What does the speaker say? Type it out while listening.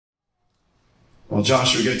Well,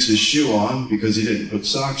 Joshua gets his shoe on because he didn't put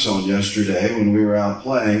socks on yesterday when we were out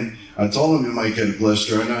playing. I told him he might get a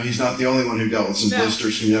blister. I know he's not the only one who dealt with some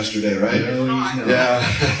blisters from yesterday, right? No, he's not.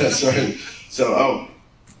 Yeah, that's right. So,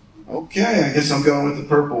 okay, I guess I'm going with the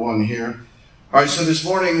purple one here. All right, so this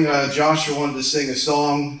morning Joshua wanted to sing a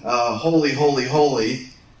song, Holy, Holy, Holy.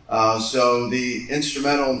 So the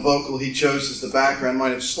instrumental and vocal he chose as the background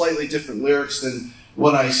might have slightly different lyrics than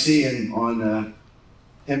what I see on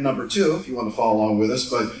hymn number 2, if you want to follow along with us.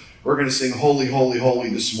 But we're going to sing Holy, Holy, Holy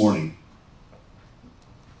this morning.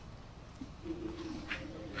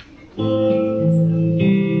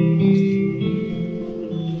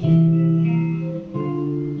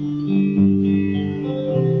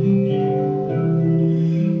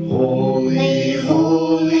 Holy,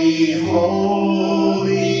 holy,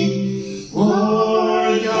 holy,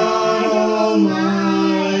 Lord God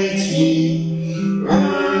Almighty,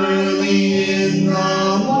 early in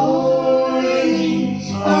the morning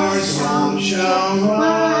our song shall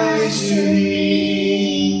rise to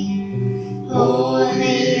thee.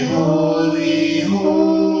 Holy, holy,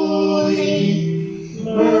 holy,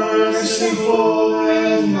 merciful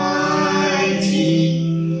and mighty,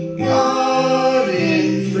 God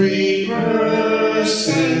in 3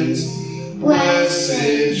 persons,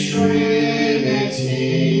 blessed Trinity.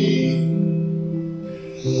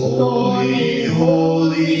 Holy,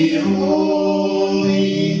 holy,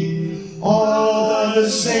 holy, all the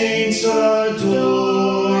saints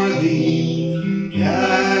adore thee,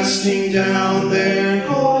 casting down their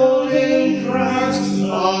golden crowns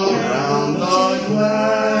around the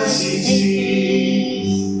glassy seas.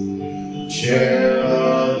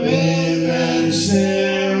 Cherubim and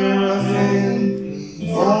seraphim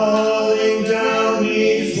falling down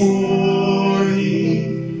before thee,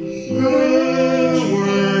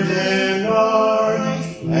 moonward and arch,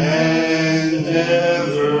 and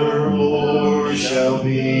evermore shall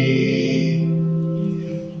be.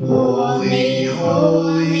 Holy,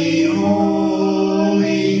 holy,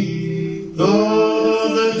 holy, though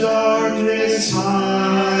the darkness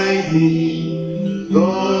hide thee,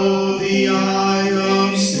 though the eye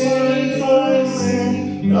of sinful men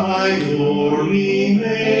thy glory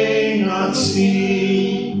may not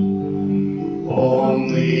see,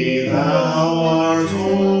 only thou art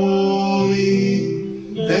holy,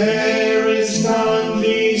 there is none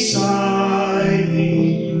beside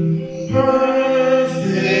thee,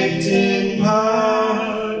 perfect in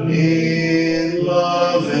power, in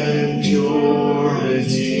love and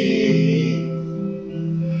purity.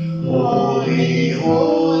 Holy,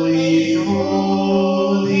 holy,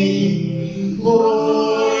 holy,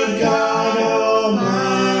 Lord God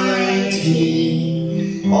Almighty,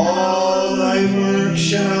 all thy works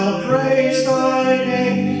shall praise thy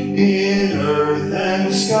name in earth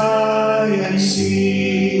and sky and sea.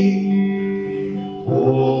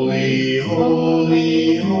 Holy,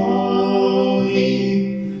 holy, holy,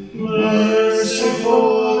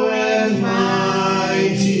 merciful and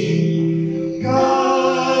mighty,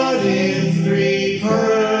 God in 3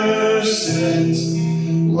 persons,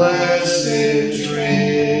 blessed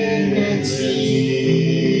Trinity.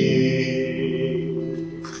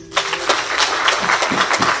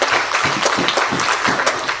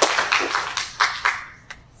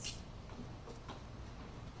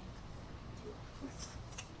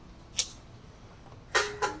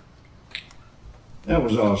 That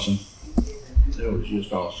was awesome. That was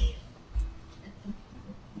just awesome.